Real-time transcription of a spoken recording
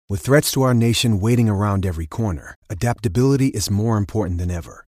With threats to our nation waiting around every corner, adaptability is more important than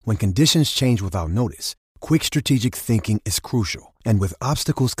ever. When conditions change without notice, quick strategic thinking is crucial. And with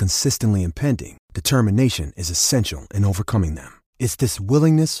obstacles consistently impending, determination is essential in overcoming them. It's this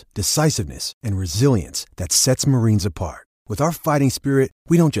willingness, decisiveness, and resilience that sets Marines apart. With our fighting spirit,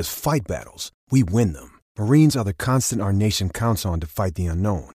 we don't just fight battles, we win them. Marines are the constant our nation counts on to fight the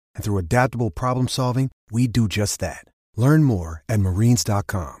unknown. And through adaptable problem solving, we do just that. Learn more at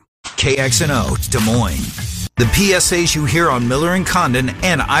marines.com. KXNO Des Moines. The PSAs you hear on Miller and Condon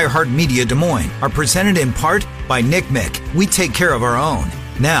and iHeartMedia Des Moines are presented in part by Nick Mick. We take care of our own.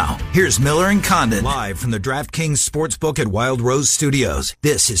 Now, here's Miller and Condon live from the DraftKings Sportsbook at Wild Rose Studios.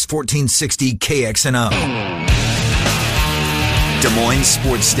 This is 1460 KXNO. Des Moines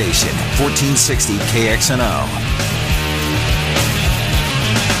Sports Station, 1460 KXNO.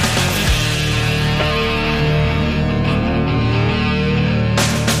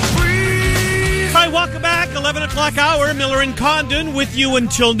 Welcome back, 11 o'clock hour, Miller and Condon with you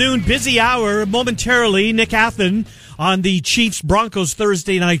until noon. Busy hour. Momentarily, Nick Athen on the Chiefs-Broncos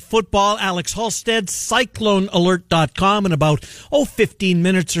Thursday Night Football. Alex Halstead, CycloneAlert.com. In about, 15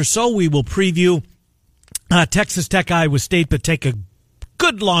 minutes or so, we will preview Texas Tech, Iowa State, but take a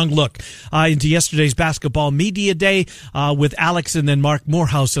good long look into yesterday's basketball media day with Alex and then Mark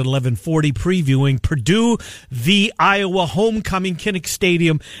Morehouse at 11:40 previewing Purdue v. Iowa homecoming, Kinnick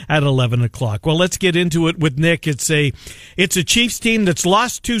Stadium at 11 o'clock. Well, let's get into it with Nick. It's a Chiefs team that's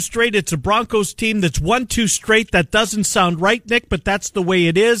lost 2 straight. It's a Broncos team that's won 2 straight. That doesn't sound right, Nick, but that's the way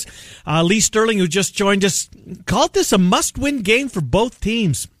it is. Lee Sterling, who just joined us, called this a must-win game for both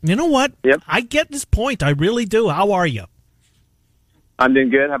teams. You know what? Yep. I get this point. I really do. How are you? I'm doing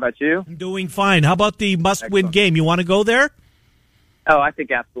good. How about you? I'm doing fine. How about the must-win game? You want to go there? Oh, I think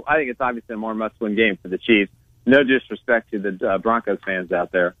it's obviously a more must-win game for the Chiefs. No disrespect to the Broncos fans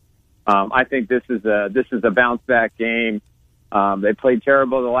out there. I think this is a bounce-back game. They played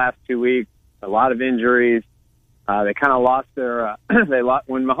terrible the last 2 weeks. A lot of injuries. They kind of lost their.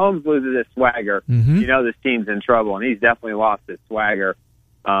 When Mahomes loses his swagger, you know this team's in trouble, and he's definitely lost his swagger.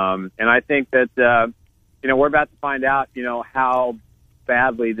 And I think that we're about to find out how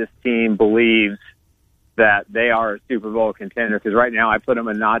badly this team believes that they are a Super Bowl contender, because right now I put them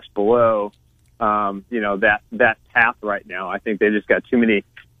a notch below that path right now. I think they just got too many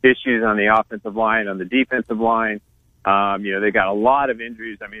issues on the offensive line, on the defensive line. They got a lot of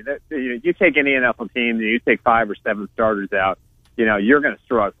injuries. I mean, you take any NFL team and you take 5 or 7 starters out, you're going to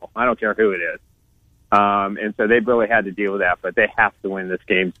struggle. I don't care who it is. And so they've really had to deal with that, but they have to win this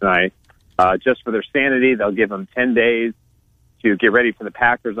game tonight. Just for their sanity, they'll give them 10 days to get ready for the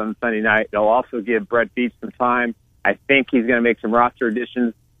Packers on Sunday night. They'll also give Brett Veach some time. I think he's going to make some roster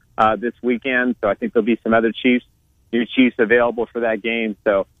additions this weekend, so I think there'll be some other new Chiefs available for that game.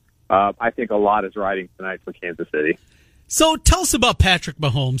 So I think a lot is riding tonight for Kansas City. So tell us about Patrick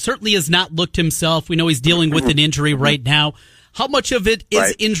Mahomes. Certainly has not looked himself. We know he's dealing with an injury right now. How much of it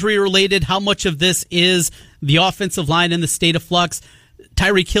is injury-related? How much of this is the offensive line in the state of flux?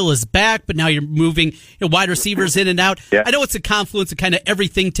 Tyreek Hill is back, but now you're moving wide receivers in and out. Yeah. I know it's a confluence of kind of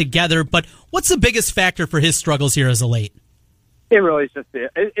everything together, but what's the biggest factor for his struggles here as of late? It really is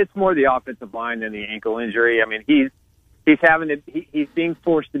it's more the offensive line than the ankle injury. I mean, he's being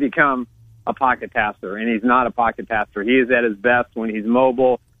forced to become a pocket passer, and he's not a pocket passer. He is at his best when he's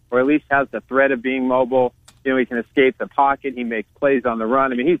mobile, or at least has the threat of being mobile. He can escape the pocket. He makes plays on the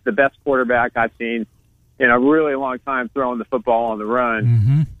run. I mean, he's the best quarterback I've seen in a really long time throwing the football on the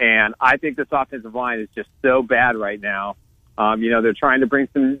run. And I think this offensive line is just so bad right now. They're trying to bring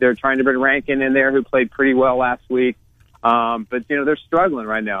Rankin in there, who played pretty well last week. But they're struggling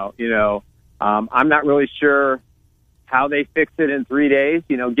right now. I'm not really sure how they fix it in 3 days,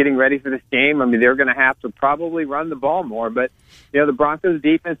 getting ready for this game. I mean, they're going to have to probably run the ball more, but the Broncos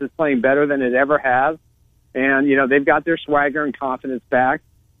defense is playing better than it ever has. And, they've got their swagger and confidence back.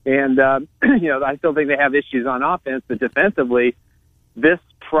 And, I still think they have issues on offense, but defensively, this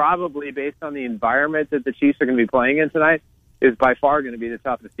probably, based on the environment that the Chiefs are going to be playing in tonight, is by far going to be the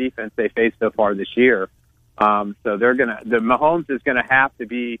toughest defense they faced so far this year. So the Mahomes is going to have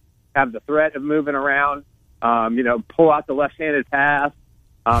the threat of moving around, pull out the left-handed pass.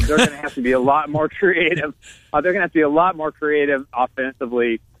 They're going to have to be a lot more creative. They're going to have to be a lot more creative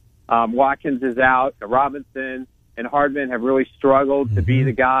offensively. Watkins is out. Robinson and Hardman have really struggled to be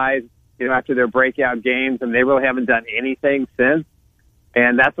the guys, after their breakout games, and they really haven't done anything since.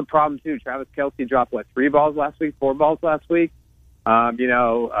 And that's a problem too. Travis Kelce dropped 3 balls last week, 4 balls last week.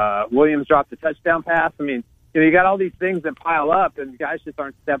 Williams dropped a touchdown pass. I mean, you got all these things that pile up, and guys just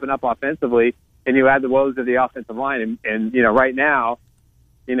aren't stepping up offensively. And you add the woes of the offensive line, and right now,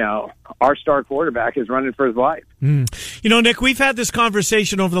 our star quarterback is running for his life. Nick, we've had this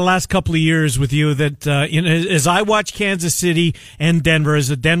conversation over the last couple of years with you that as I watch Kansas City and Denver, as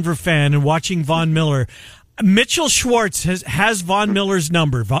a Denver fan, and watching Von Miller, Mitchell Schwartz has Von Miller's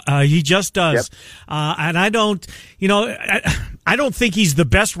number. He just does. Yep. And I don't think he's the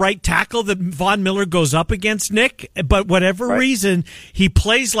best right tackle that Von Miller goes up against, Nick, but whatever reason, he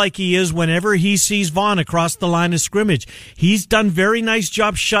plays like he is whenever he sees Von across the line of scrimmage. He's done very nice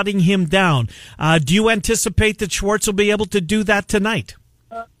job shutting him down. Do you anticipate that Schwartz will be able to do that tonight?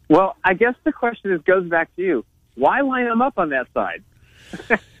 Well, I guess the question goes back to you. Why line him up on that side?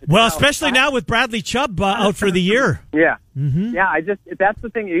 Well, especially now with Bradley Chubb out for the year. Yeah. Mm-hmm. Yeah, that's the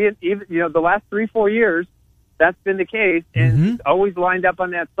thing. Even the last 3-4 years, that's been the case, and he's always lined up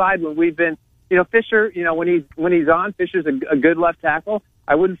on that side when we've been, Fisher, when he's on, Fisher's a good left tackle.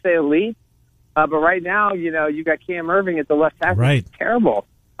 I wouldn't say elite, but right now, you got Cam Irving at the left tackle. Right. It's terrible.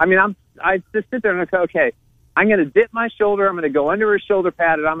 I mean, I just sit there and go, okay, I'm going to dip my shoulder, I'm going to go under his shoulder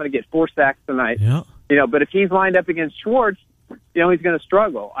pad, and I'm going to get 4 sacks tonight. Yeah. But if he's lined up against Schwartz, he's going to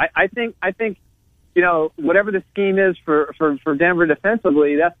struggle. I think, whatever the scheme is for Denver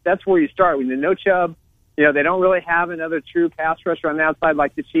defensively, that's where you start. When no Chubb, they don't really have another true pass rusher on the outside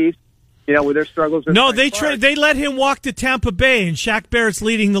like the Chiefs, with their struggles. No, they let him walk to Tampa Bay, and Shaq Barrett's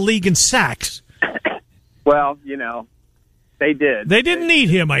leading the league in sacks. Well, they did. They didn't need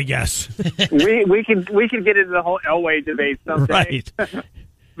him, I guess. we can get into the whole Elway debate someday. Right.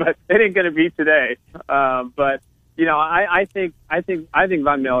 But it ain't going to be today. But I think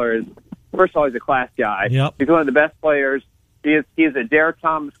Von Miller is, first of all, he's a class guy. Yep. He's one of the best players. He is a Derek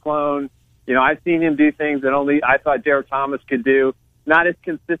Thomas clone. I've seen him do things that only I thought Derek Thomas could do. Not as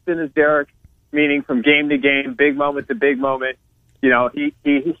consistent as Derek, meaning from game to game, big moment to big moment. He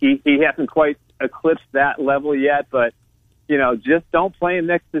hasn't quite eclipsed that level yet, but just don't play him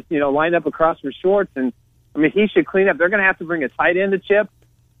next to line up across from Schwartz, and he should clean up. They're going to have to bring a tight end to Chip.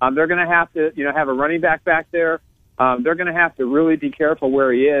 They're going to have to have a running back there. They're going to have to really be careful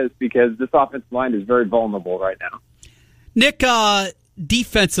where he is because this offensive line is very vulnerable right now. Nick,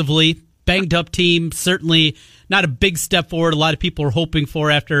 defensively, banged up team, certainly not a big step forward. A lot of people are hoping for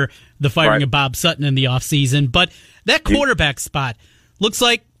after the firing of Bob Sutton in the offseason. But that quarterback spot looks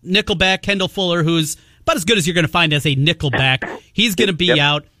like nickelback Kendall Fuller, who's about as good as you're going to find as a nickelback. He's going to be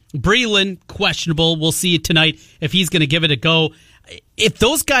out. Breland, questionable. We'll see tonight if he's going to give it a go. If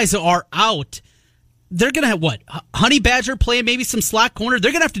those guys are out, they're going to have what? Honey Badger playing maybe some slot corner?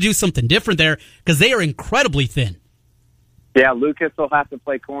 They're going to have to do something different there because they are incredibly thin. Yeah, Lucas will have to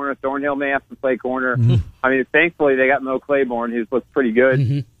play corner. Thornhill may have to play corner. Mm-hmm. Thankfully they got Mo Claiborne, who's looked pretty good.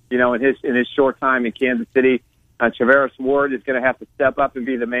 Mm-hmm. In his short time in Kansas City. Travaris Ward is going to have to step up and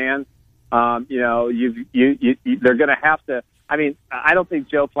be the man. They're going to have to. I don't think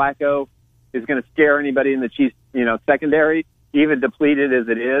Joe Flacco is going to scare anybody in the Chiefs, secondary, even depleted as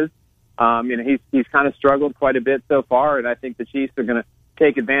it is. He's kind of struggled quite a bit so far, and I think the Chiefs are going to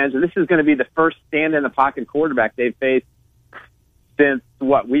take advantage. This is going to be the first stand-in-the-pocket quarterback they've faced since,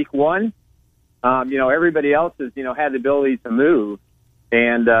 week 1? Everybody else has, had the ability to move.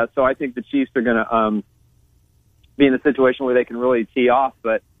 And so I think the Chiefs are going to be in a situation where they can really tee off.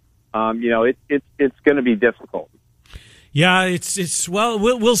 But, it's going to be difficult. Yeah,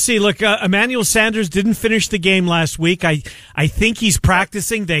 we'll see. Look, Emmanuel Sanders didn't finish the game last week. I think he's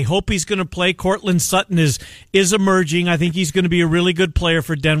practicing. They hope he's going to play. Cortland Sutton is emerging. I think he's going to be a really good player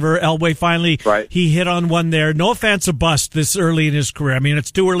for Denver. Elway finally, he hit on one there. No offense, a bust this early in his career.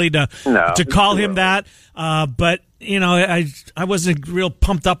 It's too early to call him that. But I wasn't real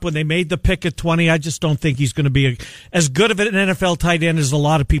pumped up when they made the pick at 20. I just don't think he's going to be as good of an NFL tight end as a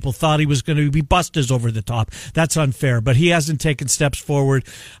lot of people thought he was going to be. Bust is over the top. That's unfair, but he hasn't taken steps forward.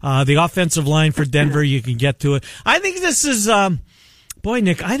 The offensive line for Denver, you can get to it. I think this is, boy,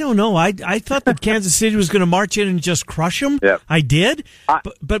 Nick, I don't know. I thought that Kansas City was going to march in and just crush them. Yep. I did.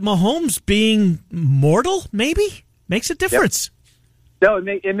 But Mahomes being mortal, maybe, makes a difference. Yep. No,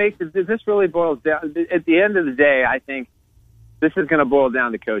 it makes it. This really boils down. At the end of the day, I think this is going to boil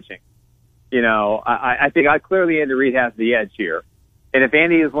down to coaching. I think clearly Andy Reid has the edge here, and if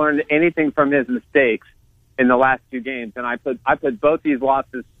Andy has learned anything from his mistakes in the last 2 games, and I put both these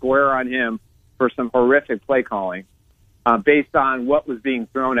losses square on him for some horrific play calling, based on what was being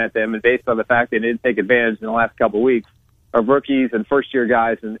thrown at them, and based on the fact they didn't take advantage in the last couple of weeks of rookies and first-year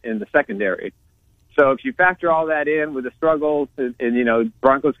guys in the secondary. So if you factor all that in with the struggles and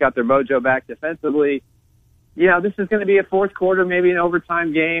Broncos got their mojo back defensively, this is going to be a fourth quarter, maybe an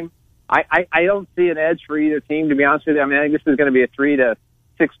overtime game. I don't see an edge for either team, to be honest with you. I think this is going to be a 3 to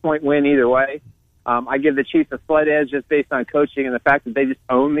 6 point win either way. I give the Chiefs a slight edge just based on coaching and the fact that they just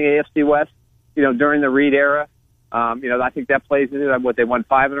own the AFC West, during the Reid era. I think that plays into what they won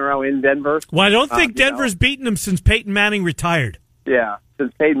 5 in a row in Denver. Well, I don't think Denver's beaten them since Peyton Manning retired. Yeah,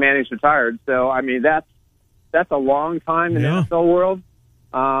 since Peyton Manning's retired. So, I mean, that's a long time in the NFL world.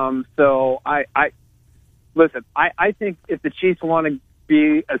 So I think if the Chiefs want to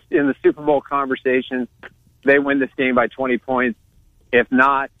be in the Super Bowl conversation, they win this game by 20 points. If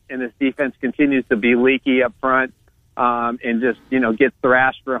not, and this defense continues to be leaky up front, and just, get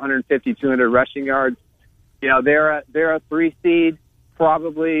thrashed for 150, 200 rushing yards, they're a 3 seed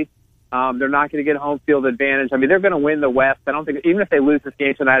probably. They're not going to get home field advantage. I mean, they're going to win the West. I don't think, even if they lose this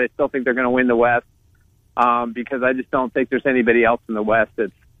game tonight, I still think they're going to win the West, because I just don't think there's anybody else in the West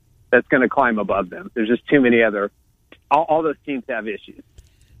that's going to climb above them. There's just too many other. All those teams have issues.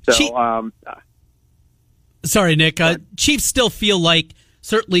 So, sorry, Nick. Chiefs still feel like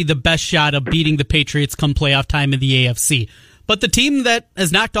certainly the best shot of beating the Patriots come playoff time in the AFC. But the team that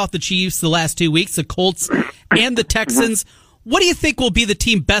has knocked off the Chiefs the last 2 weeks, the Colts and the Texans, what do you think will be the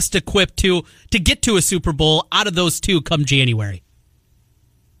team best equipped to get to a Super Bowl out of those two come January?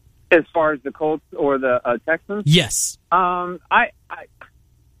 As far as the Colts or the Texans? Yes. I'm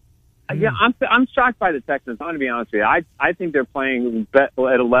shocked by the Texans. I'm going to be honest with you. I think they're playing at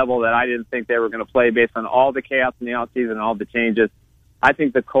a level that I didn't think they were going to play based on all the chaos in the offseason and all the changes. I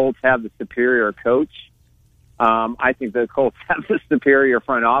think the Colts have the superior coach. I think the Colts have the superior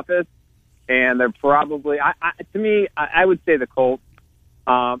front office, and they're probably. To me, I would say the Colts.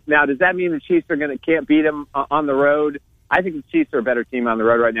 Now, does that mean the Chiefs can't beat them on the road? I think the Chiefs are a better team on the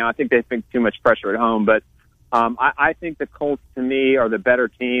road right now. I think they think too much pressure at home, but I think the Colts, to me, are the better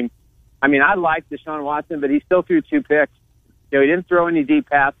team. I mean, I like Deshaun Watson, but he still threw 2 picks. He didn't throw any deep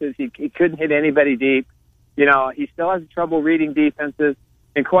passes. He couldn't hit anybody deep. He still has trouble reading defenses.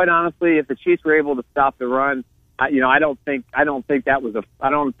 And quite honestly, if the Chiefs were able to stop the run, I don't think that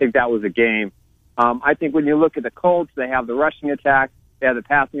was a game. I think when you look at the Colts, they have the rushing attack, they have the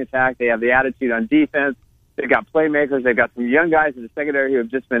passing attack, they have the attitude on defense. They've got playmakers. They've got some young guys in the secondary who have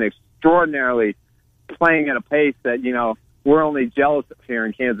just been extraordinarily playing at a pace that, we're only jealous of here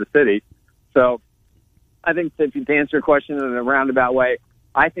in Kansas City. So I think to answer your question in a roundabout way,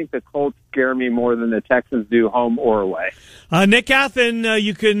 I think the Colts scare me more than the Texans do, home or away. Nick Athen,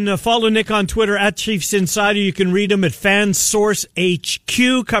 you can follow Nick on Twitter at Chiefs Insider. You can read him at FanSource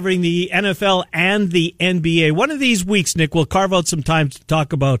HQ, covering the NFL and the NBA. One of these weeks, Nick, we'll carve out some time to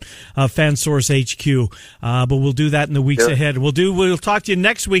talk about FanSource HQ, but we'll do that in the weeks ahead. We'll talk to you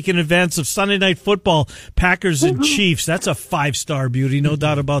next week in advance of Sunday Night Football, Packers and Chiefs. That's a 5-star beauty, no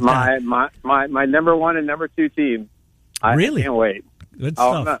doubt about that. My number 1 and number 2 team. Really? I can't wait. Good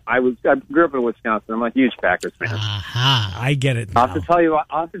stuff. I grew up in Wisconsin. I'm a huge Packers fan. I get it now. I'll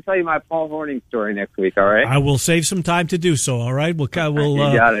have to tell you my Paul Hornung story next week. All right. I will save some time to do so. All right. You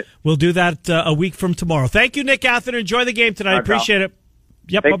got it. We'll do that a week from tomorrow. Thank you, Nick Athen. Enjoy the game tonight. Appreciate it.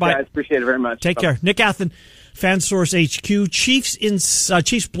 Yep. Thanks, bye-bye. Guys. Appreciate it very much. Take care. Nick Athen, FanSource HQ,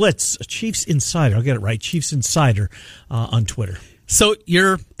 Chiefs Blitz, Chiefs Insider. I'll get it right. Chiefs Insider on Twitter. So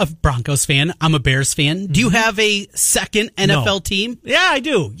you're a Broncos fan. I'm a Bears fan. Do you have a second NFL team? Yeah, I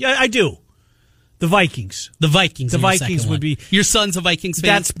do. The Vikings. The Vikings would be. Your son's a Vikings fan?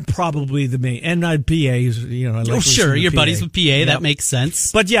 That's probably the main. And PA is, I like sure. Your buddies with PA. Yep. That makes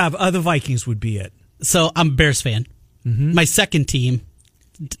sense. But yeah, the Vikings would be it. So I'm a Bears fan. Mm-hmm. My second team,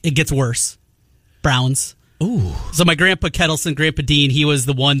 it gets worse. Browns. Ooh. So my grandpa Kettleson, Grandpa Dean, he was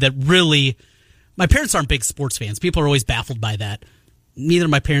the one that really. My parents aren't big sports fans. People are always baffled by that. Neither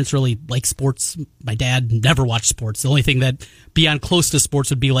of my parents really like sports. My dad never watched sports. The only thing that beyond close to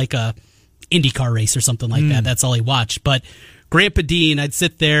sports would be like a IndyCar race or something like that. That's all he watched. But Grandpa Dean, I'd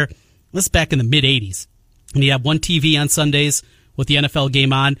sit there, this is back in the mid-'80s, and he'd have one TV on Sundays with the NFL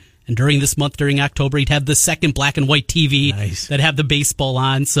game on, and during this month, during October, he'd have the second black and white TV that had the baseball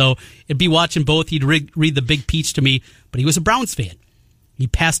on. So it'd be watching both. He'd read the Big Peach to me, but he was a Browns fan. He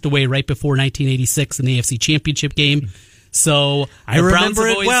passed away right before 1986 in the AFC Championship game. So I remember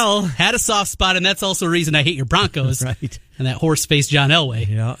it well. Had a soft spot, and that's also a reason I hate your Broncos. Right. And that horse-faced John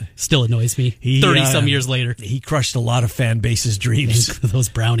Elway still annoys me 30-some years later. He crushed a lot of fan bases' dreams. Those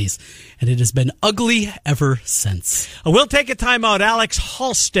Brownies. And it has been ugly ever since. We'll take a timeout. Alex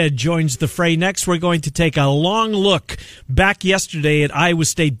Halstead joins the fray next. We're going to take a long look back yesterday at Iowa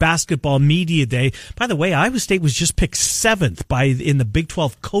State Basketball Media Day. By the way, Iowa State was just picked 7th in the Big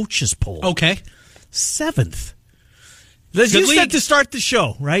 12 coaches poll. Okay. 7th. As you said to start the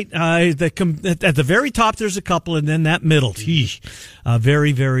show, right? At the very top, there's a couple, and then that middle.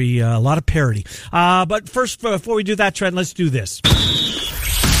 Very, very, a lot of parity. But first, before we do that, Trent, let's do this.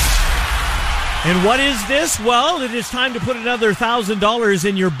 And what is this? Well, it is time to put another $1,000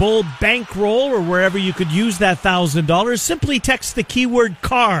 in your Bold bankroll or wherever you could use that $1,000. Simply text the keyword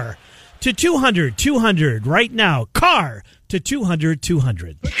car to 200-200 right now. Car to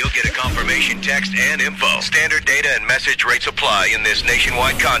 200-200. You'll get a confirmation text and info. Standard data and message rates apply in this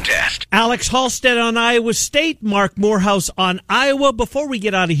nationwide contest. Alex Halstead on Iowa State, Mark Morehouse on Iowa. Before we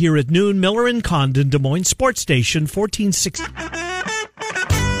get out of here at noon, Miller and Condon, Des Moines Sports Station, 1460.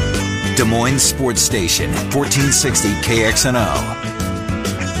 Des Moines Sports Station, 1460 KXNO.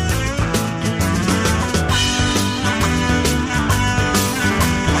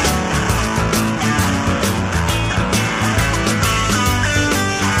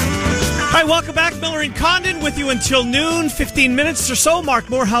 Welcome back. Miller and Condon with you until noon, 15 minutes or so. Mark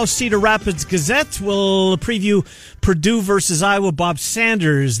Morehouse, Cedar Rapids Gazette will preview Purdue versus Iowa. Bob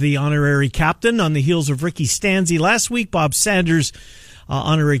Sanders, the honorary captain, on the heels of Ricky Stanzi last week. Bob Sanders,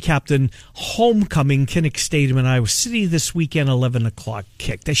 honorary captain, homecoming, Kinnick Stadium in Iowa City this weekend, 11 o'clock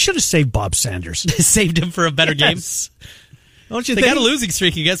kick. They should have saved Bob Sanders. They saved him for a better game. Don't you they think? got a losing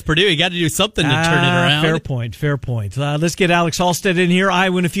streak against Purdue. You got to do something to turn it around. Fair point. Let's get Alex Halstead in here.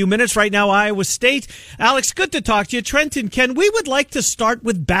 Iowa in a few minutes. Right now, Iowa State. Alex, good to talk to you. Trent and Ken, we would like to start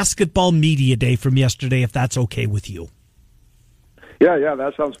with Basketball Media Day from yesterday, if that's okay with you. Yeah,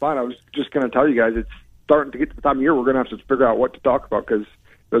 that sounds fine. I was just going to tell you guys, it's starting to get to the time of year we're going to have to figure out what to talk about because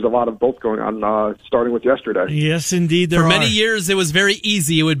there's a lot of both going on, starting with yesterday. Yes, indeed, there are. For many years, it was very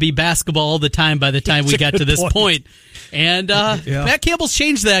easy. It would be basketball all the time by the time we got to this point. And Matt Campbell's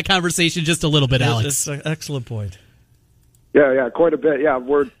changed that conversation just a little bit, Alex. That's an excellent point. Yeah, quite a bit. Yeah,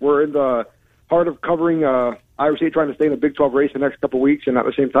 we're in the heart of covering Iowa State trying to stay in the Big 12 race the next couple of weeks, and at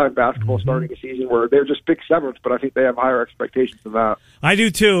the same time, basketball starting a season where they're just picked seventh, but I think they have higher expectations than that. I do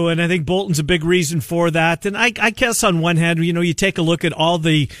too, and I think Bolton's a big reason for that. And I guess on one hand, you take a look at all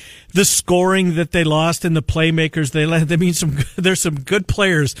the scoring that they lost and the playmakers there's some good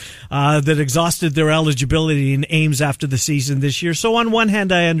players that exhausted their eligibility in Ames after the season this year. So on one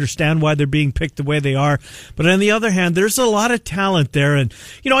hand, I understand why they're being picked the way they are, but on the other hand, there's a lot of talent there. And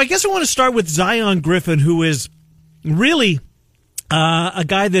I guess I want to start with Zion Griffin, who is really a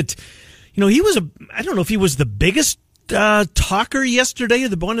guy that he was I don't know if he was the biggest talker yesterday, or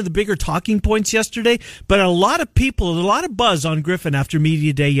one of the bigger talking points yesterday, but a lot of buzz on Griffin after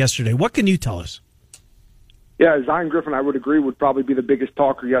media day yesterday. What can you tell us? Yeah, Zion Griffin, I would agree, would probably be the biggest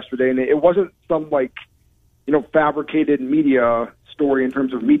talker yesterday, and it wasn't some fabricated media story in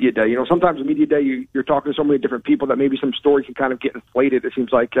terms of media day. Sometimes in media day you're talking to so many different people that maybe some story can kind of get inflated. It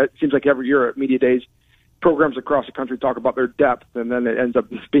seems like every year at media days, programs across the country talk about their depth, and then it ends up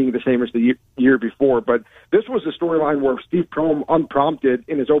being the same as the year before. But this was a storyline where Steve Prohm, unprompted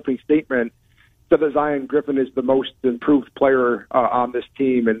in his opening statement, said that Zion Griffin is the most improved player on this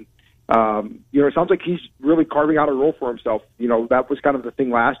team. And, it sounds like he's really carving out a role for himself. That was kind of the thing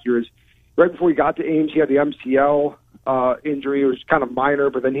last year is right before he got to Ames, he had the MCL injury. It was kind of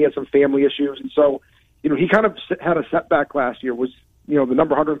minor, but then he had some family issues. And so, he kind of had a setback last year, was the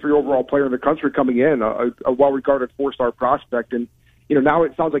number 103 overall player in the country coming in, a well-regarded four-star prospect. And, now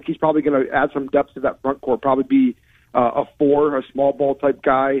it sounds like he's probably going to add some depth to that front court, probably be a small ball type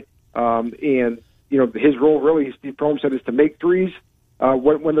guy. And, his role really, Steve Prohm said, is to make threes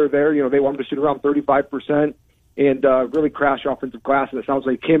when they're there. They want him to shoot around 35% and really crash offensive glass. And it sounds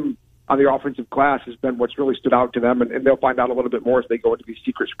like him on the offensive glass has been what's really stood out to them. And they'll find out a little bit more as they go into these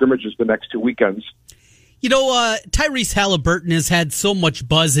secret scrimmages the next 2 weekends. Tyrese Halliburton has had so much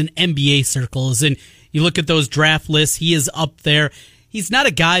buzz in NBA circles, and you look at those draft lists, he is up there. He's not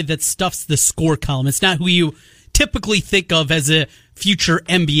a guy that stuffs the score column. It's not who you typically think of as a future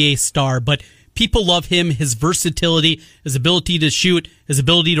NBA star, but people love him, his versatility, his ability to shoot, his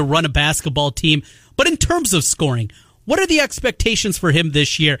ability to run a basketball team. But in terms of scoring, what are the expectations for him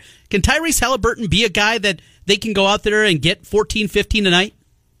this year? Can Tyrese Halliburton be a guy that they can go out there and get 14, 15 a night?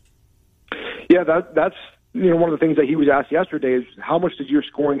 Yeah, that's one of the things that he was asked yesterday is how much does your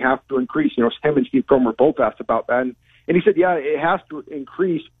scoring have to increase? Him and Steve Prohm were both asked about that, and he said, yeah, it has to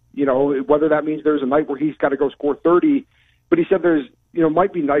increase. Whether that means there's a night where he's got to go score 30, but he said there's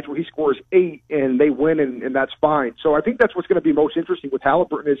might be nights where he scores 8 and they win, and that's fine. So I think that's what's going to be most interesting with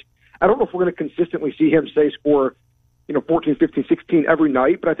Halliburton is I don't know if we're going to consistently see him score 14, 15, 16 every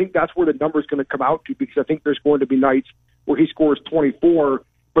night, but I think that's where the number's going to come out to because I think there's going to be nights where he scores 24.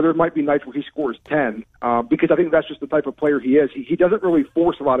 But there might be nights where he scores 10 because I think that's just the type of player he is. He doesn't really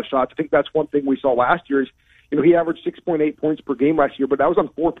force a lot of shots. I think that's one thing we saw last year is, he averaged 6.8 points per game last year, but that was on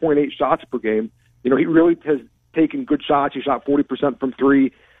 4.8 shots per game. He really has taken good shots. He shot 40% from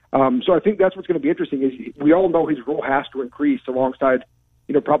three. So I think that's what's going to be interesting is we all know his role has to increase alongside,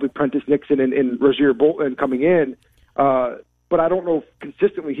 probably Prentice Nixon and Rasir Bolton coming in. But I don't know if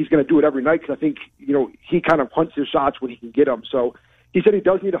consistently he's going to do it every night because I think, he kind of hunts his shots when he can get them. So he said he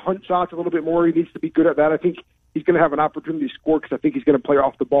does need to hunt shots a little bit more. He needs to be good at that. I think he's going to have an opportunity to score because I think he's going to play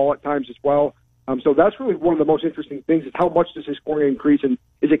off the ball at times as well. So that's really one of the most interesting things is how much does his scoring increase, and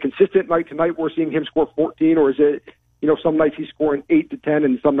is it consistent night to night? We're seeing him score 14, or is it, some nights he's scoring 8 to 10,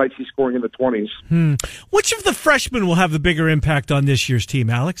 and some nights he's scoring in the 20s. Which of the freshmen will have the bigger impact on this year's team,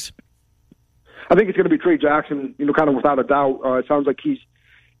 Alex? I think it's going to be Trey Jackson, kind of without a doubt. It sounds like he's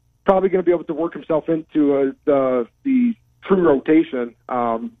probably going to be able to work himself into the true rotation.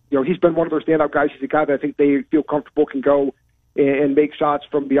 He's been one of their standout guys. He's a guy that I think they feel comfortable can go and make shots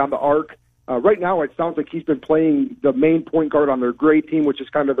from beyond the arc. Right now, it sounds like he's been playing the main point guard on their gray team, which is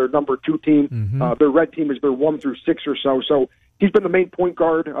kind of their number 2 team. Mm-hmm. Their red team is their 1 through 6 or so. So he's been the main point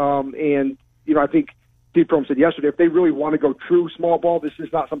guard. And I think Steve Prohm said yesterday, if they really want to go true small ball, this is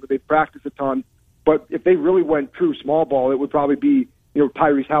not something they've practiced a ton. But if they really went true small ball, it would probably be,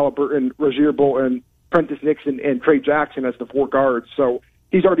 Tyrese Halliburton, Rasir Bolton, Prentice Nixon, and Trey Jackson as the 4 guards. So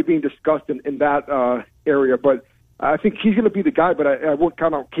he's already being discussed in that area. But I think he's going to be the guy, but I won't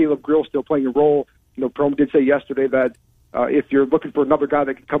count out Caleb Grill still playing a role. Prohm did say yesterday that if you're looking for another guy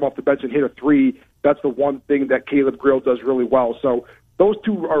that can come off the bench and hit a 3, that's the one thing that Caleb Grill does really well. So those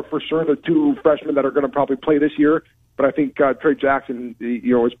 2 are for sure the 2 freshmen that are going to probably play this year. But I think Trey Jackson,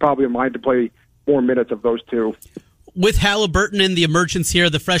 is probably in mind to play more minutes of those 2. With Halliburton and the emergence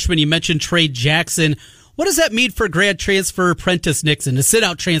here, the freshman, you mentioned Trey Jackson. What does that mean for grad transfer Prentice Nixon, a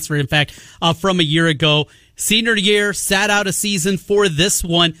sit-out transfer, in fact, from a year ago? Senior year, sat out a season for this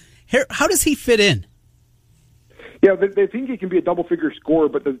one. How does he fit in? Yeah, they think he can be a double-figure scorer,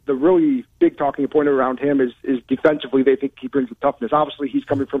 but the really big talking point around him is defensively. They think he brings the toughness. Obviously, he's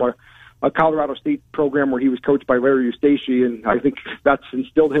coming from a Colorado State program where he was coached by Larry Eustace, and I think that's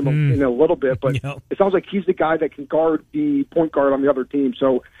instilled him in a little bit. But It sounds like he's the guy that can guard the point guard on the other team.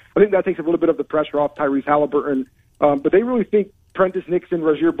 So I think that takes a little bit of the pressure off Tyrese Halliburton. But they really think Prentice Nixon,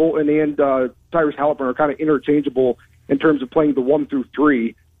 Rasir Bolton, and Tyrese Halliburton are kind of interchangeable in terms of playing the 1 through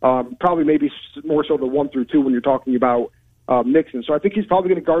 3. Probably maybe more so the 1 through 2 when you're talking about Nixon. So I think he's probably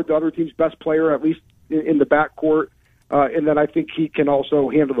going to guard the other team's best player, at least in the backcourt. And then I think he can also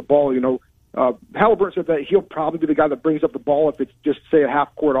handle the ball. Halliburton said that he'll probably be the guy that brings up the ball if it's just, say, a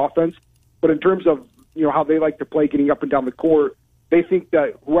half-court offense. But in terms of, how they like to play getting up and down the court, they think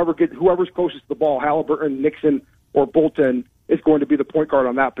that whoever's closest to the ball, Halliburton, Nixon, or Bolton, is going to be the point guard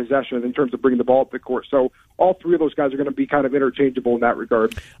on that possession in terms of bringing the ball up the court. So all 3 of those guys are going to be kind of interchangeable in that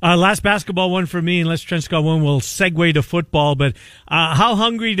regard. Last basketball one for me, unless Trent's got one, we'll segue to football. But how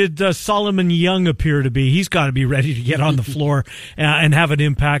hungry did Solomon Young appear to be? He's got to be ready to get on the floor and have an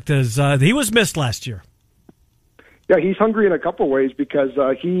impact, as he was missed last year. Yeah, he's hungry in a couple ways because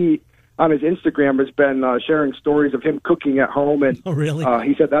he, on his Instagram, has been sharing stories of him cooking at home. And really?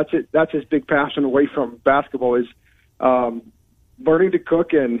 He said that's his big passion away from basketball is learning to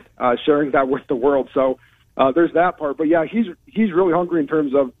cook and sharing that with the world. So there's that part. But yeah, he's really hungry in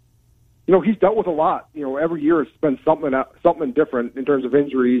terms of, he's dealt with a lot. Every year it's been something different in terms of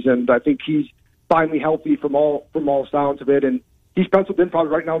injuries, and I think he's finally healthy from all sounds of it. And he's penciled in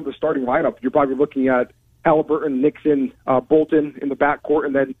probably right now in the starting lineup. You're probably looking at Halliburton, Nixon, Bolton in the backcourt,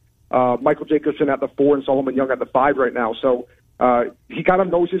 and then Michael Jacobson at the 4 and Solomon Young at the 5 right now. So he kind of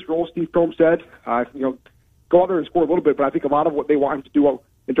knows his role. Steve Prohm said, go out there and score a little bit, but I think a lot of what they want him to do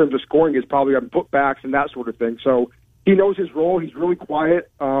in terms of scoring is probably on putbacks and that sort of thing. So he knows his role. He's really quiet,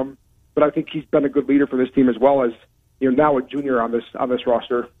 but I think he's been a good leader for this team as well as now a junior on this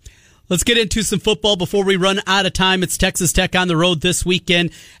roster. Let's get into some football before we run out of time. It's Texas Tech on the road this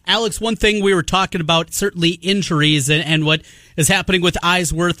weekend. Alex, one thing we were talking about, certainly injuries and what is happening with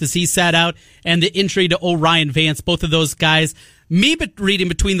Eisworth as he sat out, and the injury to Orion Vance, both of those guys. Me reading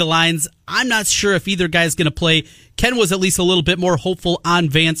between the lines, I'm not sure if either guy is going to play. Ken was at least a little bit more hopeful on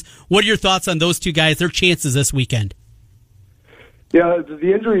Vance. What are your thoughts on those 2 guys, their chances this weekend? Yeah,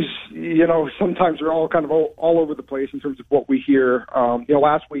 the injuries, sometimes are all kind of all over the place in terms of what we hear.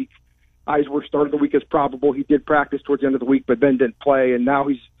 Last week, Eisworth started the week as probable. He did practice towards the end of the week, but then didn't play. And now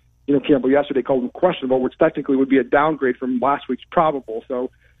he's, Campbell yesterday called him questionable, which technically would be a downgrade from last week's probable.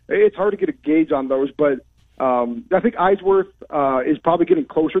 So it's hard to get a gauge on those. But I think Eisworth is probably getting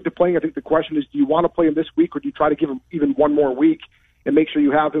closer to playing. I think the question is, do you want to play him this week, or do you try to give him even one more week and make sure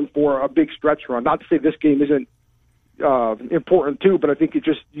you have him for a big stretch run? Not to say this game isn't important too, but I think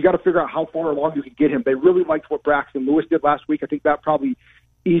you got to figure out how far along you can get him. They really liked what Braxton Lewis did last week. I think that probably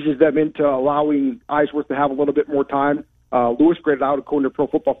eases them into allowing Eisworth to have a little bit more time. Lewis graded out according to Pro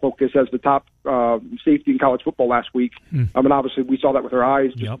Football Focus as the top safety in college football last week. And obviously we saw that with our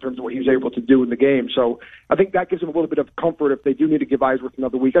eyes just in terms of what he was able to do in the game. So I think that gives him a little bit of comfort if they do need to give Eisworth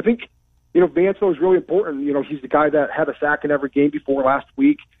another week. I think, Vance, though, is really important. He's the guy that had a sack in every game before last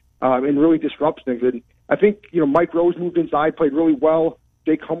week and really disrupts things. And I think, Mike Rose moved inside, played really well.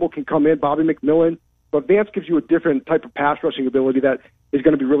 Jake Hummel can come in, Bobby McMillan. But Vance gives you a different type of pass rushing ability that is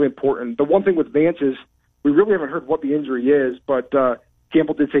going to be really important. The one thing with Vance is we really haven't heard what the injury is, but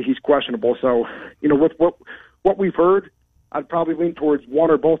Campbell did say he's questionable. So, with what we've heard, I'd probably lean towards one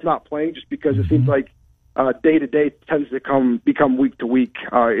or both not playing just because it seems like day-to-day tends to become week-to-week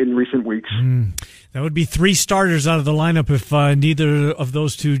in recent weeks. That would be 3 starters out of the lineup if neither of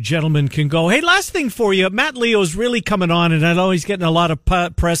those two gentlemen can go. Hey, last thing for you. Matt Leo's really coming on, and I know he's getting a lot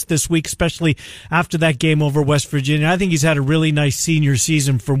of press this week, especially after that game over West Virginia. I think he's had a really nice senior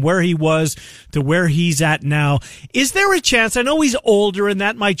season from where he was to where he's at now. Is there a chance? I know he's older, and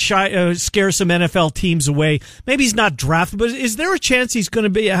that might scare some NFL teams away. Maybe he's not drafted, but is there a chance he's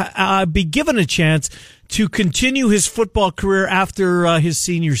going to be given a chance to continue his football career after his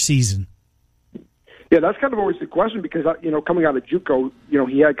senior season? Yeah, that's kind of always the question because, coming out of JUCO,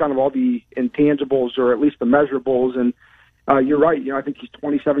 he had kind of all the intangibles or at least the measurables. And you're right. I think he's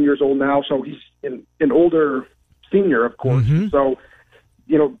 27 years old now, so he's an older senior, of course. So,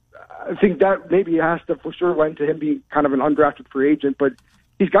 I think that maybe has to for sure lend to him being kind of an undrafted free agent. But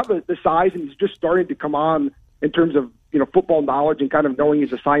he's got the size and he's just starting to come on in terms of, football knowledge and kind of knowing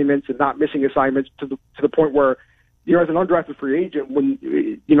his assignments and not missing assignments to the point where, as an undrafted free agent, when,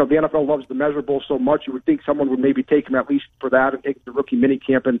 the NFL loves the measurables so much, you would think someone would maybe take him at least for that and take him to rookie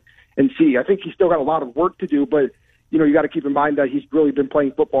minicamp and see. I think he's still got a lot of work to do, but, you got to keep in mind that he's really been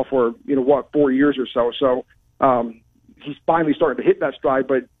playing football for, 4 years or so. So he's finally starting to hit that stride,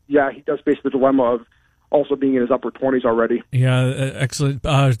 but, yeah, he does face the dilemma of also being in his upper 20s already. Yeah, excellent.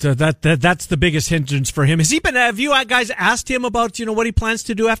 That's the biggest hindrance for him. Have you guys asked him about, what he plans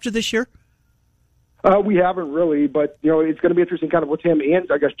to do after this year? We haven't really, but, it's going to be interesting kind of with him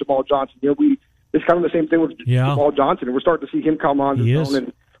and, I guess, Jamal Johnson. It's kind of the same thing with Jamal Johnson, and we're starting to see him come on his own,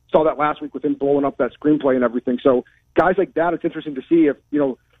 and saw that last week with him blowing up that screenplay and everything. So guys like that, it's interesting to see if,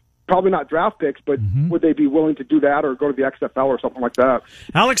 probably not draft picks, but would they be willing to do that or go to the XFL or something like that?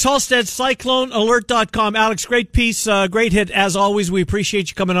 Alex Halstead, CycloneAlert.com. Alex, great piece, great hit. As always, we appreciate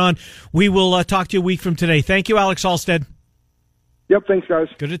you coming on. We will talk to you a week from today. Thank you, Alex Halstead. Yep, thanks, guys.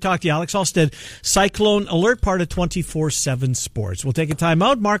 Good to talk to you. Alex Halstead, Cyclone Alert, part of 24/7 Sports. We'll take a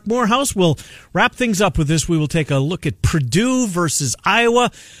timeout. Mark Morehouse will wrap things up with this. We will take a look at Purdue versus Iowa.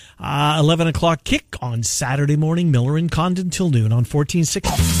 11 o'clock kick on Saturday morning. Miller and Condon till noon on 1460.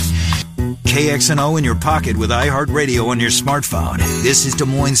 KXNO in your pocket with iHeartRadio on your smartphone. This is Des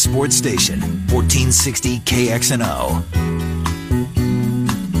Moines Sports Station, 1460 KXNO.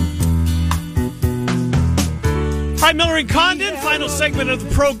 Hi, Miller and Condon, final segment of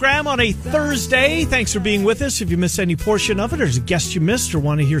the program on a Thursday. Thanks for being with us. If you missed any portion of it, or there's a guest you missed, or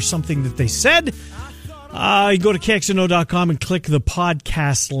want to hear something that they said, you go to KXNO.com and click the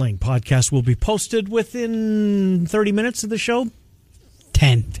podcast link. Podcast will be posted within 30 minutes of the show.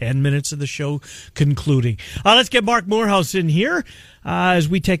 10 minutes of the show concluding. Let's get Mark Morehouse in here as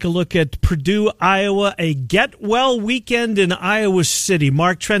we take a look at Purdue, Iowa, a get-well weekend in Iowa City.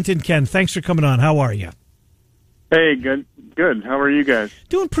 Mark, Trent, and Ken, thanks for coming on. How are you? Hey, good. How are you guys?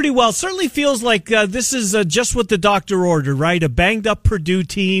 Doing pretty well. Certainly feels like this is just what the doctor ordered, right? A banged-up Purdue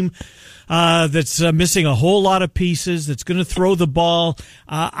team that's missing a whole lot of pieces, that's going to throw the ball.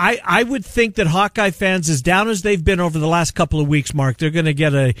 I would think that Hawkeye fans, as down as they've been over the last couple of weeks, Mark, they're going to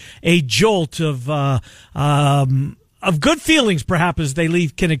get a jolt of good feelings, perhaps, as they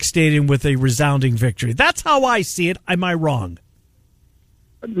leave Kinnick Stadium with a resounding victory. That's how I see it. Am I wrong?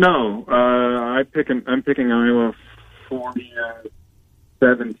 No, I'm picking Iowa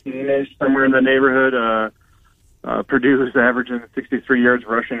 40-17-ish, somewhere in the neighborhood. Purdue is averaging 63 yards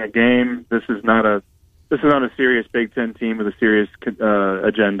rushing a game. This is not a serious Big Ten team with a serious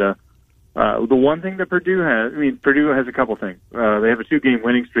agenda. The one thing that Purdue has a couple things. They have a 2-game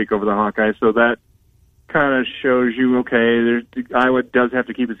winning streak over the Hawkeyes, so that kind of shows you, okay, Iowa does have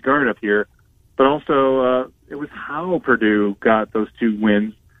to keep its guard up here. But also, it was how Purdue got those 2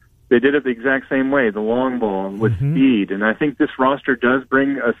 wins. They did it the exact same way, the long ball with speed. And I think this roster does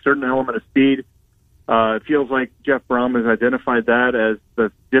bring a certain element of speed. It feels like Jeff Brom has identified that as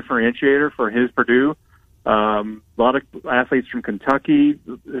the differentiator for his Purdue. A lot of athletes from Kentucky.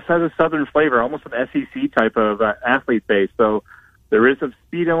 This has a southern flavor, almost an SEC type of athlete base. So there is a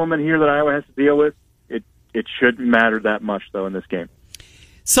speed element here that Iowa has to deal with. It shouldn't matter that much, though, in this game.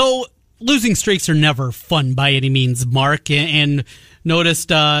 So losing streaks are never fun by any means, Mark, and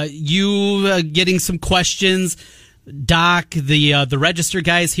noticed you getting some questions. Doc, the Register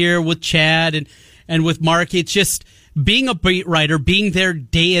guys here with Chad and with Mark. It's just being a beat writer, being there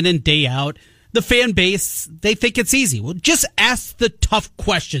day in and day out. The fan base, they think it's easy. Well, just ask the tough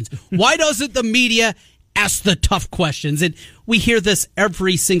questions. Why doesn't the media ask the tough questions? And we hear this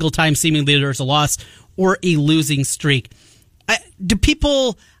every single time seemingly there's a loss or a losing streak. Do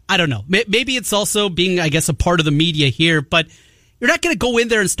people, I don't know, maybe it's also being, I guess, a part of the media here, but you're not going to go in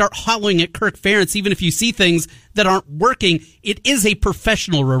there and start hollering at Kirk Ferentz even if you see things that aren't working. It is a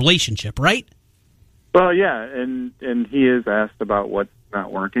professional relationship, right? Well, yeah, and he is asked about what's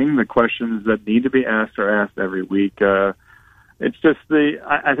not working. The questions that need to be asked are asked every week. It's just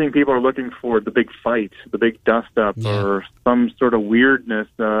I think people are looking for the big fight, the big dust up, or some sort of weirdness.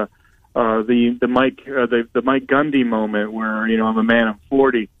 The Mike Gundy moment where I'm a man, I'm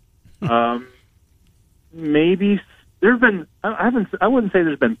 40. Maybe there have been. I wouldn't say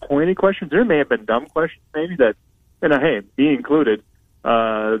there's been pointed questions. There may have been dumb questions, maybe that, hey, be included.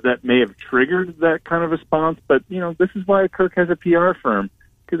 That may have triggered that kind of response, but this is why Kirk has a PR firm,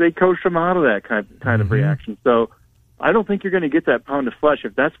 because they coached him out of that kind of reaction. So I don't think you're going to get that pound of flesh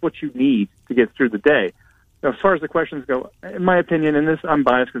if that's what you need to get through the day. Now, as far as the questions go, in my opinion, and this I'm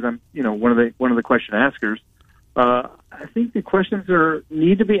biased because I'm one of the question askers. I think the questions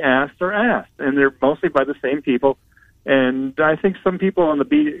need to be asked, and they're mostly by the same people. And I think some people on the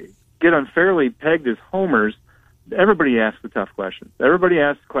beat get unfairly pegged as homers. Everybody asks the tough questions. Everybody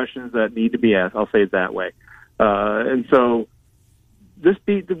asks questions that need to be asked. I'll say it that way. And so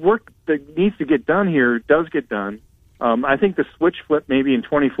the work that needs to get done here does get done. I think the switch flip maybe in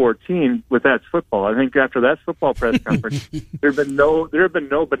 2014 with That's Football. I think after that football press conference, there have been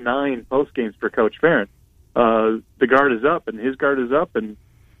no benign post games for Coach Ferentz. The guard is up, and his guard is up, and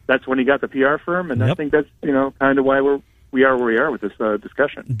that's when he got the PR firm. And I think that's kind of why we are where we are with this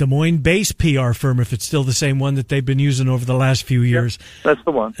discussion. Des Moines-based PR firm, if it's still the same one that they've been using over the last few years. Yep, that's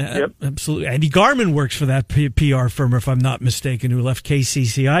the one. Yep, absolutely. Andy Garman works for that PR firm, if I'm not mistaken, who left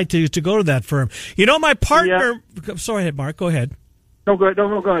KCCI to go to that firm. My partner. Yeah. Sorry, Mark. Go ahead. No, go ahead.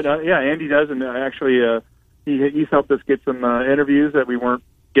 No, go ahead. Andy does, and actually, he's helped us get some interviews that we weren't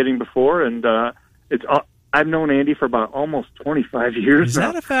getting before, and I've known Andy for about almost 25 years. Is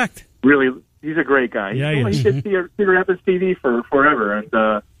that a fact? Really. He's a great guy. Yeah, he did Cedar Rapids TV for forever, and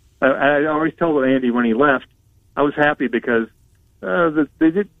I always told Andy when he left, I was happy because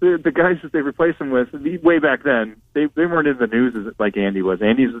the guys that they replaced him with way back then, they weren't in the news like Andy was.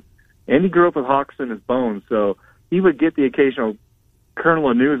 Andy grew up with Hawks in his bones, so he would get the occasional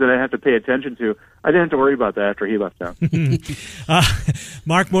kernel of news that I have to pay attention to. I didn't have to worry about that after he left town.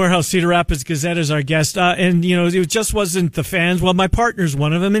 Mark Morehouse, Cedar Rapids Gazette, is our guest. And, it just wasn't the fans. Well, my partner's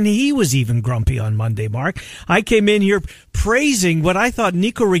one of them, and he was even grumpy on Monday, Mark. I came in here praising what I thought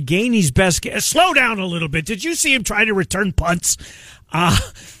Nico Regani's best game. Slow down a little bit. Did you see him try to return punts?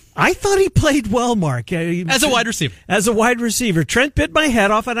 I thought he played well, Mark. As a wide receiver. As a wide receiver. Trent bit my head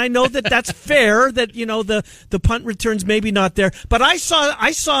off, and I know that that's fair, that, the punt returns maybe not there. But I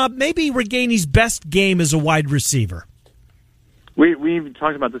saw maybe Regani's best game as a wide receiver. We've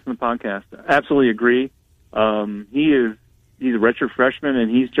talked about this in the podcast. Absolutely agree. He's a redshirt freshman,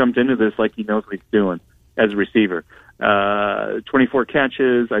 and he's jumped into this like he knows what he's doing as a receiver. 24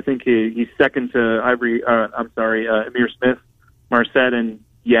 catches. I think he's second to Amir Smith, Marset, and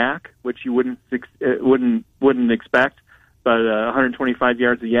Yak, which you wouldn't expect, but 125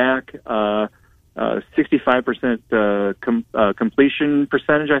 yards of Yak, 65% completion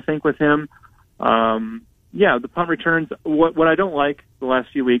percentage, I think, with him. The punt returns. What I don't like the last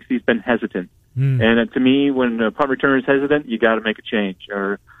few weeks, he's been hesitant. And to me, when a punt returner is hesitant, you got to make a change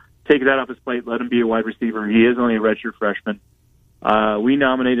or take that off his plate. Let him be a wide receiver. He is only a redshirt freshman. We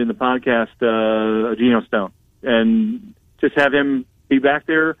nominated in the podcast Geno Stone, and just have him be back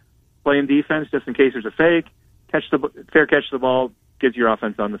there playing defense just in case there's a fair catch of the ball, gets your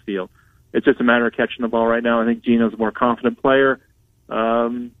offense on the field. It's just a matter of catching the ball right now. I think Geno's a more confident player,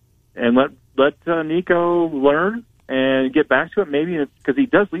 and let Nico learn and get back to it. Maybe because he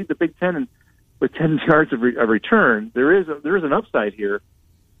does lead the Big Ten with 10 yards of return. There is an upside here,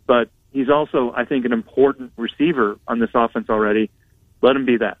 but he's also, I think, an important receiver on this offense already. Let him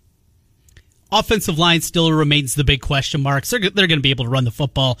be that. Offensive line still remains the big question marks. They're going to be able to run the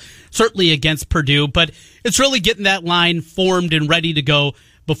football, certainly against Purdue, but it's really getting that line formed and ready to go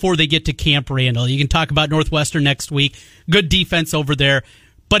before they get to Camp Randall. You can talk about Northwestern next week. Good defense over there.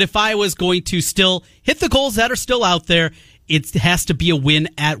 But if I was going to still hit the goals that are still out there, it has to be a win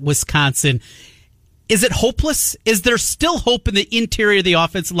at Wisconsin. Is it hopeless? Is there still hope in the interior of the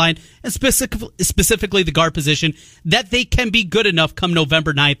offensive line, and specifically the guard position, that they can be good enough come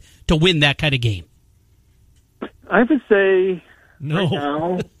November 9th to win that kind of game? I would say no.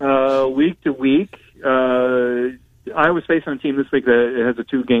 Right now, week to week, Iowa's facing a team this week that it has a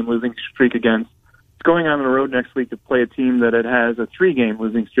 2-game losing streak against. It's going on the road next week to play a team that it has a 3-game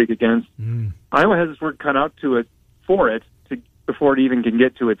losing streak against. Iowa has its work cut out for it before it even can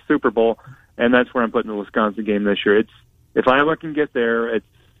get to its Super Bowl. And that's where I'm putting the Wisconsin game this year. If Iowa can get there, it's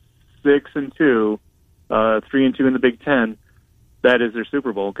 6-2, 3-2 in the Big Ten. That is their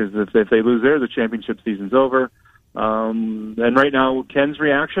Super Bowl, because if they lose there, the championship season's over. And right now, Ken's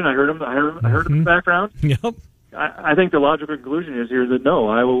reaction, I heard him in the background. Yep. I think the logical conclusion is here that no,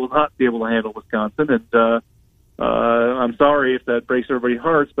 Iowa will not be able to handle Wisconsin. And I'm sorry if that breaks everybody's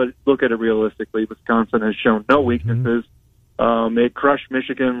hearts, but look at it realistically. Wisconsin has shown no weaknesses. It crushed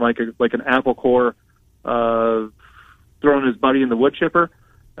Michigan like an apple core throwing his buddy in the wood chipper.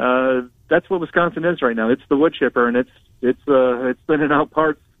 That's what Wisconsin is right now. It's the wood chipper, and it's thinning out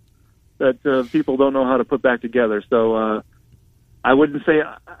parts that people don't know how to put back together. So I wouldn't say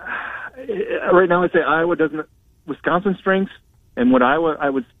right now. I'd say Iowa doesn't. Wisconsin's strengths and what I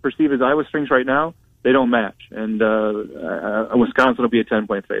would perceive as Iowa's strengths right now, they don't match, and Wisconsin will be a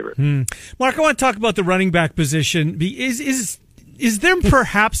 10-point favorite. Mark, I want to talk about the running back position. Is there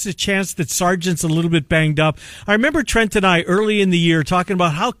perhaps a chance that Sargent's a little bit banged up? I remember Trent and I early in the year talking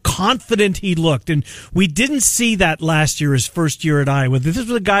about how confident he looked, and we didn't see that last year, his first year at Iowa. This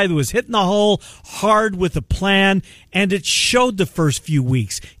was a guy that was hitting the hole hard with a plan, and it showed the first few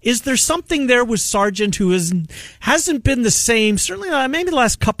weeks. Is there something there with Sargent who hasn't been the same, certainly not, maybe the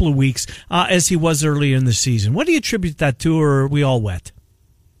last couple of weeks, as he was earlier in the season? What do you attribute that to, or are we all wet?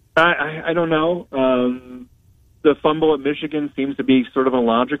 I don't know. The fumble at Michigan seems to be sort of a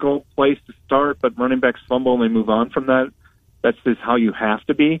logical place to start, but running backs fumble and they move on from that. That's just how you have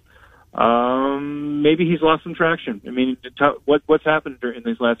to be. Maybe he's lost some traction. I mean, what's happened in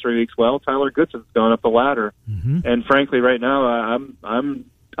these last 3 weeks? Well, Tyler Goodson's gone up the ladder, and frankly, right now,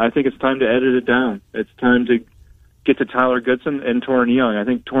 I think it's time to edit it down. It's time to get to Tyler Goodson and Torrin Young. I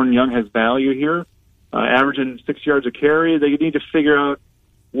think Torrin Young has value here, averaging 6 yards a carry. They need to figure out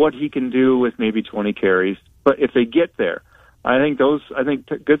what he can do with maybe 20 carries. But if they get there, I think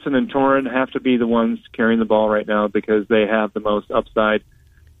Goodson and Torrin have to be the ones carrying the ball right now because they have the most upside.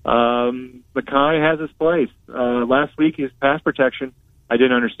 Mackay has his place. Last week, his pass protection, I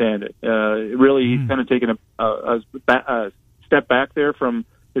didn't understand it. Really, he's kind of taken a step back there from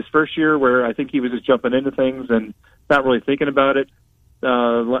his first year where I think he was just jumping into things and not really thinking about it.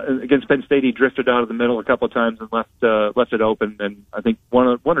 Against Penn State, he drifted out of the middle a couple of times and left it open, and I think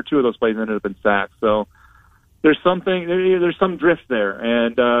one or two of those plays ended up in sacks. So there's some drift there,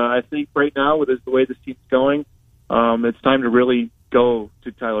 and I think right now with the way this team's going, it's time to really go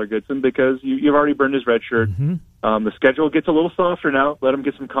to Tyler Goodson because you've already burned his red shirt. The schedule gets a little softer now. Let him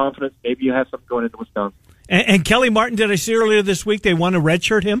get some confidence. Maybe you have something going into Wisconsin. And Kelly Martin, did I see earlier this week they want to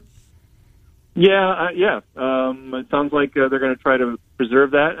redshirt him? Yeah. It sounds like they're going to try to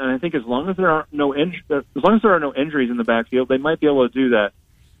preserve that, and I think as long as there are no injuries in the backfield, they might be able to do that.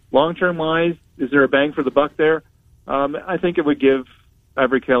 Long-term wise, is there a bang for the buck there? I think it would give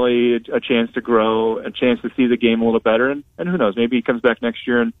Ivory Kelly a chance to grow, a chance to see the game a little better, and who knows, maybe he comes back next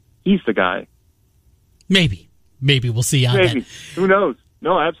year and he's the guy. Maybe we'll see on that. Who knows?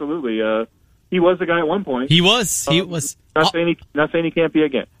 No, absolutely. He was the guy at one point. He was. Not saying he can't be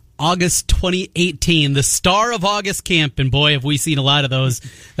again. August 2018, the star of August camp, and boy, have we seen a lot of those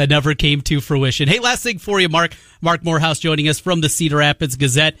that never came to fruition. Hey, last thing for you, Mark. Mark Morehouse joining us from the Cedar Rapids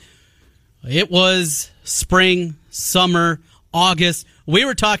Gazette. It was spring, summer, August. We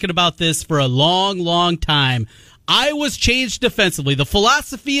were talking about this for a long, long time. Iowa's changed defensively. The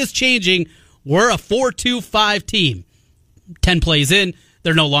philosophy is changing. We're a 4-2-5 team. 10 plays in,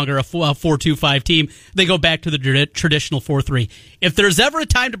 they're no longer a 4-2-5 team. They go back to the traditional 4-3. If there's ever a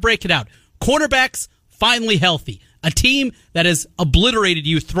time to break it out, quarterbacks finally healthy. A team that has obliterated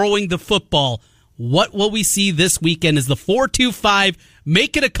you throwing the football. What will we see this weekend? Is the 4-2-5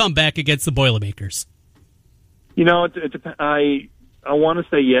 making a comeback against the Boilermakers? You know, I want to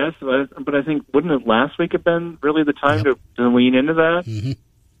say yes, but I think wouldn't it last week have been really the time to lean into that? Mm-hmm.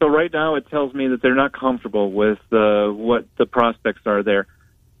 So right now it tells me that they're not comfortable with what the prospects are there.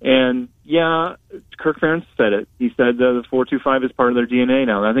 And, yeah, Kirk Ferentz said it. He said the 4-2-5 is part of their DNA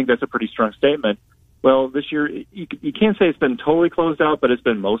now. And I think that's a pretty strong statement. Well, this year, you can't say it's been totally closed out, but it's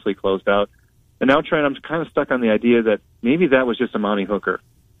been mostly closed out. And now, Trent, I'm kind of stuck on the idea that maybe that was just a Monty Hooker.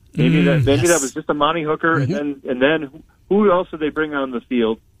 Maybe that was just a Monty Hooker, mm-hmm. and then who else did they bring on the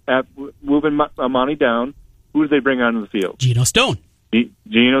field at moving Amani down, who do they bring onto the field? Geno Stone.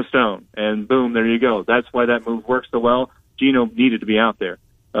 Geno Stone. And boom, there you go. That's why that move works so well. Geno needed to be out there.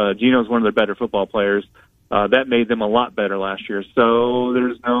 Geno's one of their better football players. That made them a lot better last year. So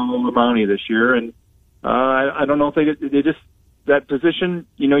there's no Amani this year. And I don't know if they just, that position,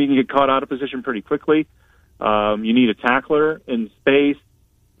 you can get caught out of position pretty quickly. You need a tackler in space.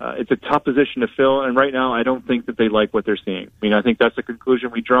 It's a tough position to fill, and right now I don't think that they like what they're seeing. I think that's the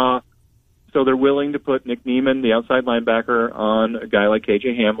conclusion we draw. So they're willing to put Nick Neiman, the outside linebacker, on a guy like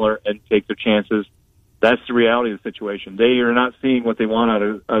KJ Hamler and take their chances. That's the reality of the situation. They are not seeing what they want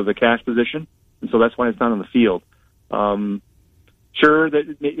out of the cash position, and so that's why it's not on the field. Sure,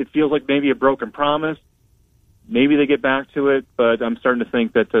 that it feels like maybe a broken promise. Maybe they get back to it, but I'm starting to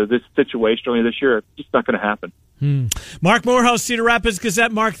think that this situation earlier this year, it's just not going to happen. Mark Morehouse, Cedar Rapids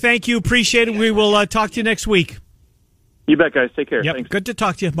Gazette. Mark, thank you. Appreciate it. We will talk to you next week. You bet, guys. Take care. Yep. Thanks. Good to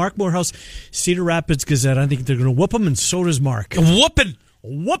talk to you. Mark Morehouse, Cedar Rapids Gazette. I think they're going to whoop them, and so does Mark.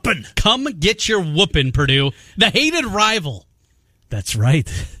 Whooping. Come get your whooping, Purdue. The hated rival. That's right.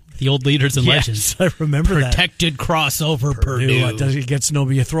 The old leaders and legends. I remember that. Protected crossover Purdue. It gets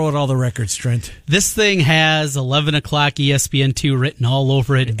nobody. You throw out all the records, Trent. This thing has 11 o'clock ESPN2 written all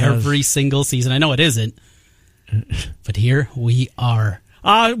over it every single season. I know it isn't, but here we are.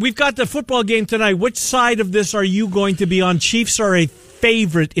 We've got the football game tonight. Which side of this are you going to be on? Chiefs are a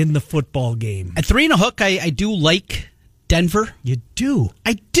favorite in the football game. At 3 1/2, I do like Denver. You do?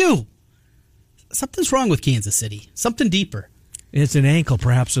 I do. Something's wrong with Kansas City. Something deeper. It's an ankle,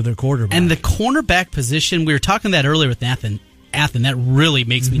 perhaps, of their quarterback. And the cornerback position, we were talking that earlier with Athen. That really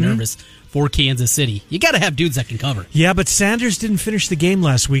makes me nervous for Kansas City. You got to have dudes that can cover. Yeah, but Sanders didn't finish the game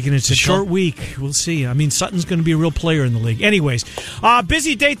last week, and it's a short week. We'll see. Sutton's going to be a real player in the league. Anyways,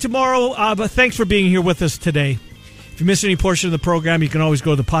 busy day tomorrow, but thanks for being here with us today. If you miss any portion of the program, you can always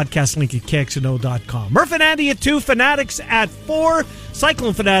go to the podcast link at KXNO.com. Murph and Andy at 2, Fanatics at 4,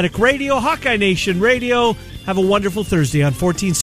 Cyclone Fanatic Radio, Hawkeye Nation Radio. Have a wonderful Thursday on 14.